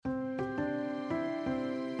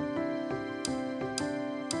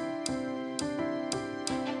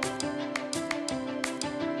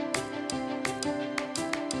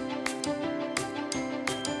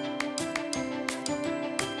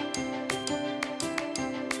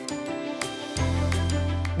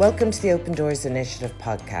Welcome to the Open Doors Initiative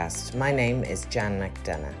podcast. My name is Jan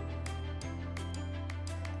McDonough.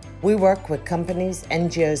 We work with companies,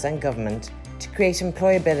 NGOs and government to create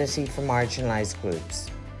employability for marginalised groups.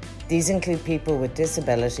 These include people with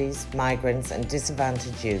disabilities, migrants and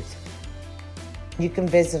disadvantaged youth. You can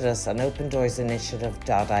visit us on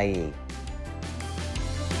opendoorsinitiative.ie.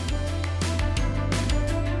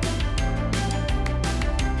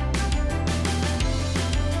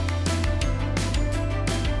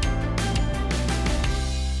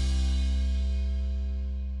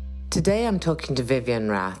 Today I'm talking to Vivian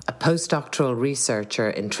Rath, a post-doctoral researcher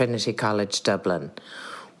in Trinity College Dublin.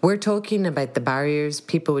 We're talking about the barriers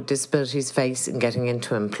people with disabilities face in getting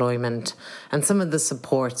into employment and some of the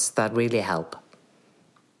supports that really help.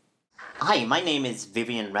 Hi, my name is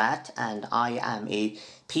Vivian Rath and I am a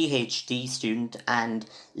PhD student and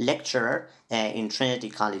lecturer in Trinity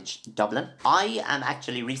College Dublin. I am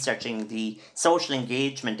actually researching the social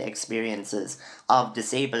engagement experiences of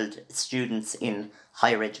disabled students in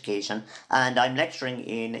higher education, and I'm lecturing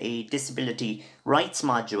in a disability rights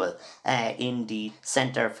module in the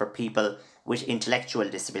Centre for People with Intellectual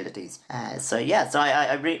Disabilities.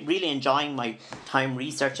 I'm really enjoying my time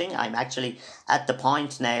researching. I'm actually at the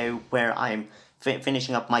point now where I'm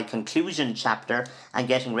finishing up my conclusion chapter and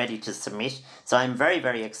getting ready to submit. So I'm very,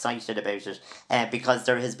 very excited about it because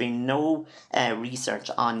there has been no research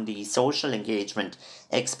on the social engagement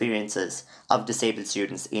experiences of disabled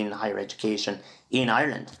students in higher education in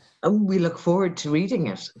Ireland. We look forward to reading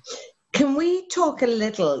it. Can we talk a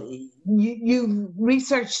little, you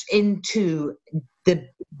researched into the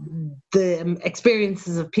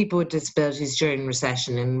experiences of people with disabilities during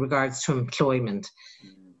recession in regards to employment.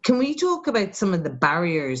 Can we talk about some of the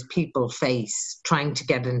barriers people face trying to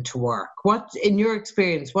get into work? What, in your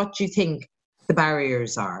experience, what do you think the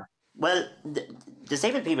barriers are? Well,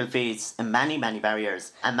 disabled people face many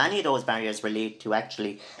barriers, and many of those barriers relate to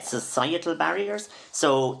actually societal barriers.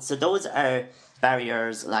 So those are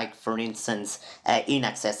barriers like, for instance,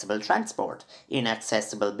 inaccessible transport,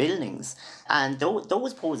 inaccessible buildings, and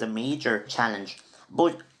those pose a major challenge.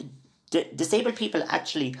 But disabled people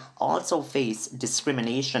actually also face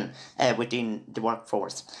discrimination within the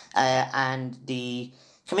workforce, and the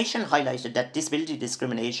Commission highlighted that disability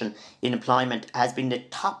discrimination in employment has been the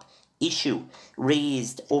top issue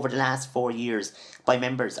raised over the last 4 years by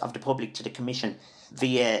members of the public to the Commission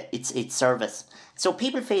via its service. So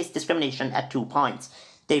people face discrimination at 2 points.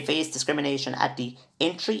 They face discrimination at the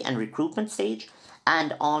entry and recruitment stage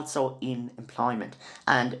and also in employment.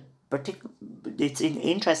 And it's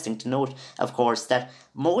interesting to note, of course, that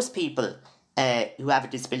most people who have a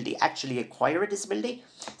disability actually acquire a disability.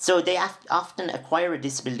 So they often acquire a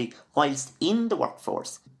disability whilst in the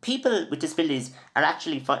workforce. People with disabilities are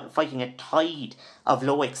actually fighting a tide of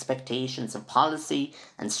low expectations of policy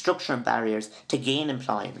and structural barriers to gain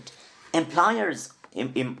employment. Employers,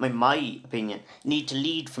 in my opinion, need to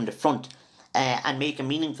lead from the front and make a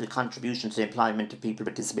meaningful contribution to the employment of people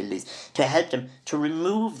with disabilities to help them to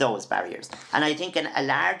remove those barriers. And I think a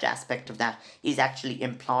large aspect of that is actually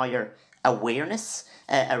employer awareness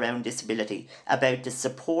around disability, about the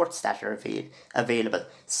supports that are available,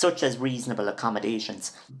 such as reasonable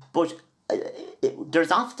accommodations. But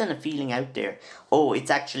there's often a feeling out there,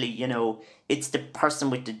 it's actually, it's the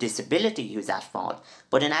person with the disability who's at fault.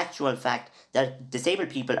 But in actual fact, that disabled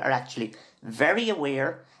people are actually very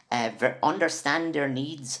aware, understand their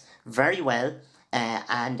needs very well,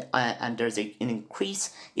 and there's an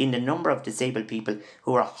increase in the number of disabled people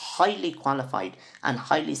who are highly qualified and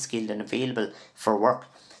highly skilled and available for work.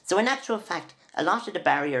 So in actual fact, a lot of the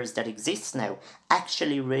barriers that exist now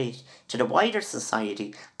actually relate to the wider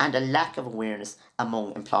society and a lack of awareness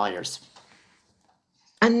among employers.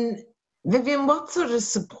 And Vivian, what sort of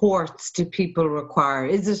supports do people require?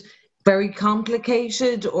 Is it very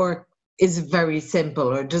complicated, or is it very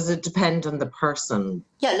simple, or does it depend on the person?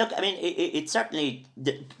 Yeah, look, I mean, it's certainly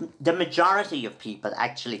the majority of people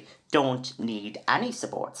actually don't need any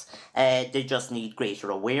supports. They just need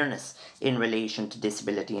greater awareness in relation to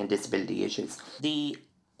disability and disability issues. The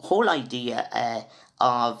whole idea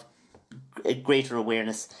of greater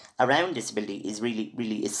awareness around disability is really,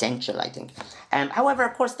 really essential, I think. However,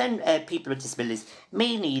 of course, then people with disabilities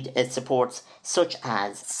may need supports such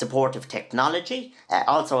as supportive technology,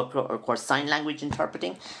 also, of course, sign language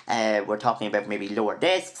interpreting. We're talking about maybe lower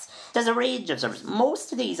desks. There's a range of services.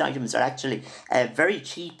 Most of these items are actually very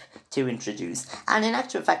cheap to introduce, and in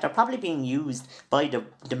actual fact are probably being used by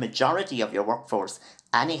the majority of your workforce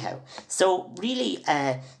anyhow. So really,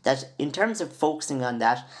 that in terms of focusing on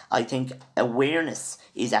that, I think awareness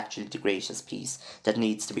is actually the greatest piece that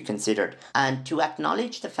needs to be considered, and to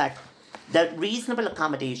acknowledge the fact that reasonable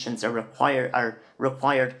accommodations are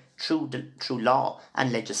required through law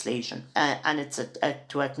and legislation, and it's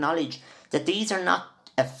to acknowledge that these are not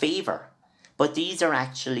a favour, but these are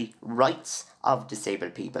actually rights of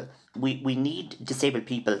disabled people. We need disabled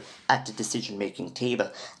people at the decision making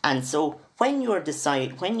table, and so when you're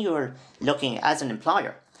looking as an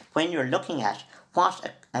employer, when you're looking at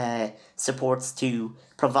what supports to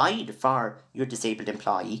provide for your disabled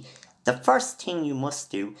employee, the first thing you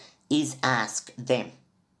must do is ask them.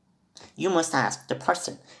 You must ask the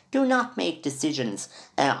person. Do not make decisions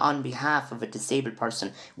on behalf of a disabled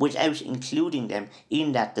person without including them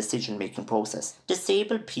in that decision-making process.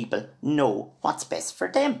 Disabled people know what's best for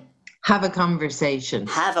them. Have a conversation.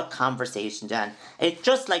 Have a conversation, Dan. It's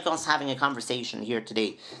just like us having a conversation here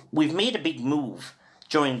today. We've made a big move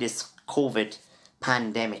during this COVID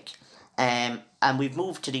pandemic, and we've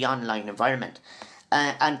moved to the online environment.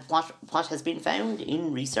 And what has been found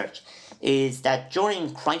in research is that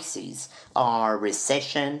during crises or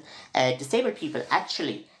recession, disabled people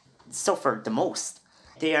actually suffer the most.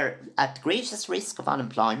 They are at greatest risk of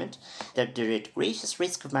unemployment. They're at greatest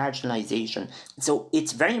risk of marginalisation. So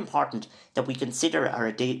it's very important that we consider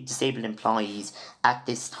our disabled employees at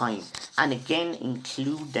this time and again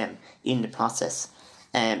include them in the process.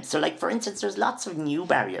 So like for instance, there's lots of new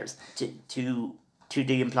barriers to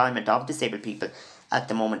the employment of disabled people at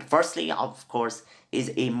the moment. Firstly, of course,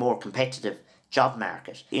 is a more competitive job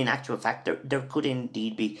market. In actual fact, there could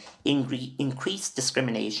indeed be increased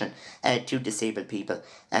discrimination to disabled people.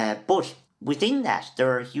 But within that,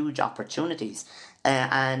 there are huge opportunities.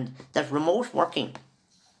 And that remote working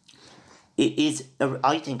is,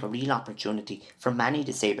 I think, a real opportunity for many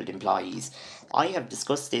disabled employees. I have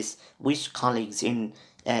discussed this with colleagues in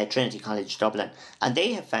Trinity College Dublin, and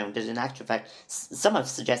they have found that in actual fact, some have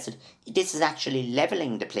suggested this is actually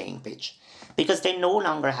levelling the playing pitch, because they no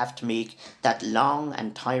longer have to make that long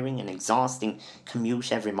and tiring and exhausting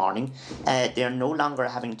commute every morning. They are no longer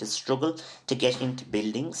having to struggle to get into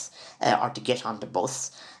buildings or to get on the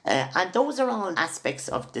bus. And those are all aspects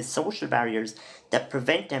of the social barriers that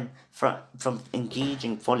prevent them from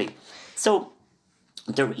engaging fully. So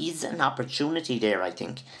there is an opportunity there, I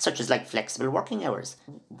think, such as like flexible working hours.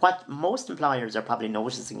 What most employers are probably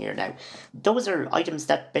noticing here now, those are items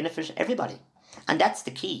that benefit everybody. And that's the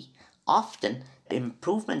key. Often,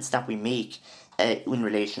 improvements that we make in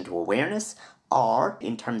relation to awareness or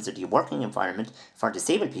in terms of the working environment for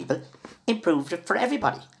disabled people, improved it for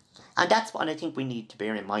everybody. And that's what I think we need to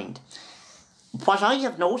bear in mind. What I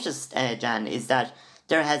have noticed, Jan, is that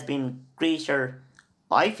there has been greater,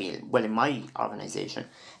 I feel, well, in my organisation,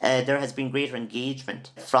 there has been greater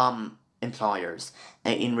engagement from employers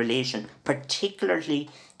in relation particularly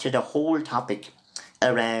to the whole topic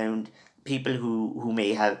around people who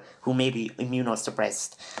may be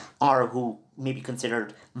immunosuppressed or who may be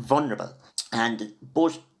considered vulnerable.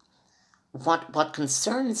 But what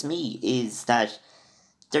concerns me is that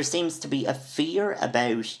there seems to be a fear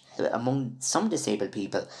among some disabled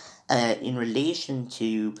people in relation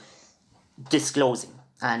to disclosing.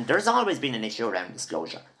 And there's always been an issue around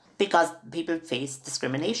disclosure because people face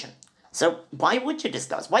discrimination. So why would you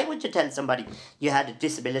disclose? Why would you tell somebody you had a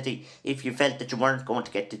disability if you felt that you weren't going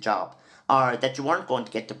to get the job or that you weren't going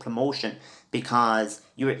to get the promotion because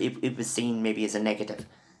it was seen maybe as a negative?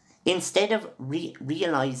 Instead of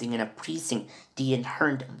realising and appreciating the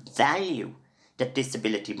inherent value that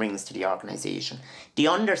disability brings to the organisation, the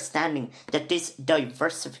understanding that this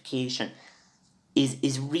diversification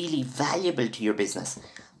is really valuable to your business.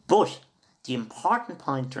 But the important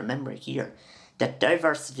point to remember here, that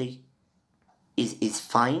diversity is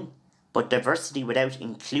fine, but diversity without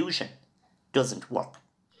inclusion doesn't work.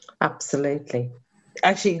 Absolutely.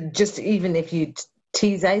 Actually, just even if you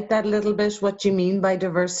tease out that a little bit, what do you mean by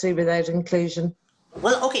diversity without inclusion?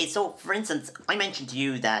 Well, okay, so for instance, I mentioned to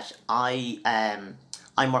you that I'm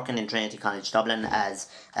working in Trinity College Dublin as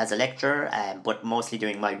a lecturer, but mostly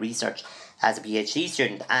doing my research as a PhD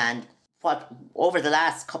student. And what over the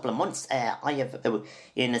last couple of months, I have,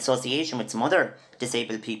 in association with some other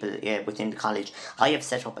disabled people within the college, I have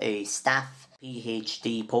set up a staff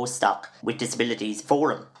PhD postdoc with disabilities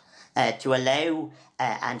forum to allow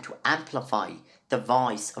and to amplify the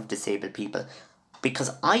voice of disabled people,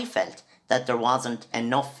 because I felt that there wasn't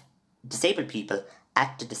enough disabled people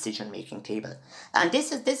at the decision-making table. And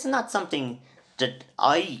this is not something that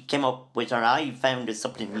I came up with or I found as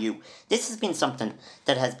something new. This has been something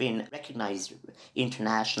that has been recognised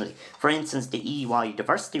internationally. For instance, the EY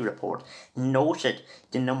Diversity Report noted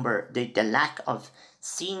the lack of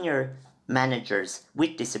senior managers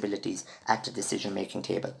with disabilities at the decision-making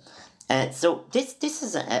table. So this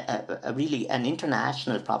is a really an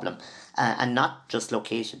international problem, and not just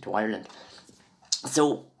located to Ireland.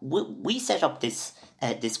 So we set up this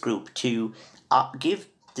group to give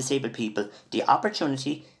disabled people the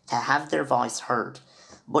opportunity to have their voice heard,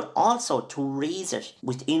 but also to raise it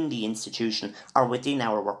within the institution or within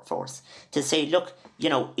our workforce. To say, look,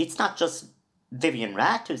 it's not just Vivian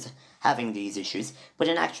Rath who's having these issues, but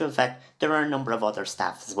in actual fact, there are a number of other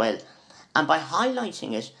staff as well. And by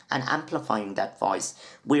highlighting it and amplifying that voice,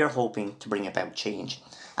 we're hoping to bring about change.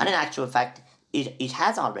 And in actual fact, it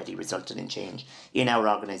has already resulted in change in our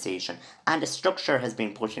organisation, and a structure has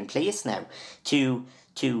been put in place now to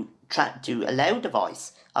allow the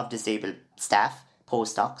voice of disabled staff,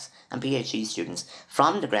 postdocs and PhD students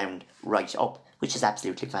from the ground right up, which is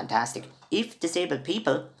absolutely fantastic. If disabled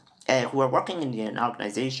people who are working in an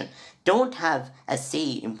organisation don't have a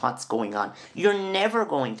say in what's going on, you're never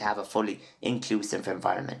going to have a fully inclusive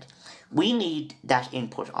environment. We need that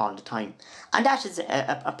input all the time. And that is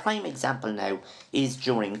a prime example now is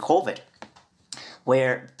during COVID,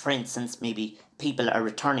 where, for instance, maybe people are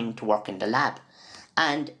returning to work in the lab.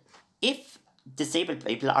 And if disabled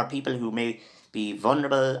people or people who may be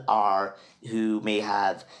vulnerable or who may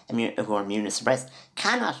have who are immunosuppressed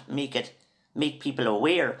cannot make people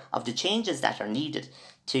aware of the changes that are needed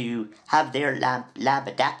to have their lab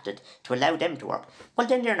adapted to allow them to work, well,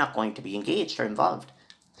 then they're not going to be engaged or involved.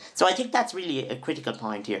 So I think that's really a critical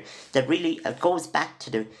point here, that really goes back to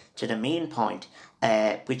the main point,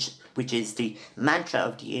 which is the mantra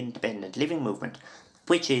of the independent living movement,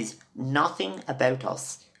 which is nothing about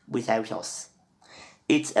us without us.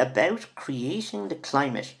 It's about creating the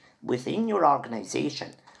climate within your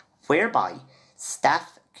organisation whereby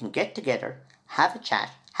staff can get together, have a chat,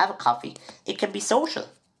 have a coffee. It can be social.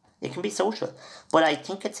 But I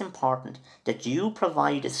think it's important that you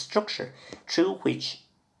provide a structure through which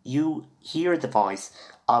you hear the voice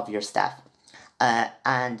of your staff.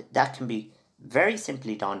 And that can be very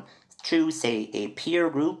simply done through, say, a peer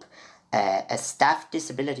group, a staff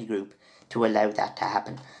disability group, to allow that to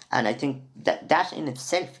happen. And I think that in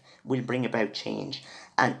itself will bring about change,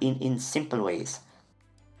 and in simple ways.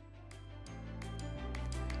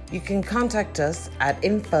 You can contact us at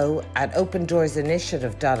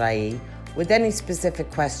info@opendoorsinitiative.ie with any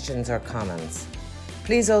specific questions or comments.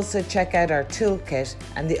 Please also check out our toolkit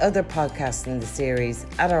and the other podcasts in the series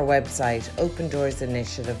at our website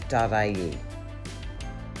opendoorsinitiative.ie.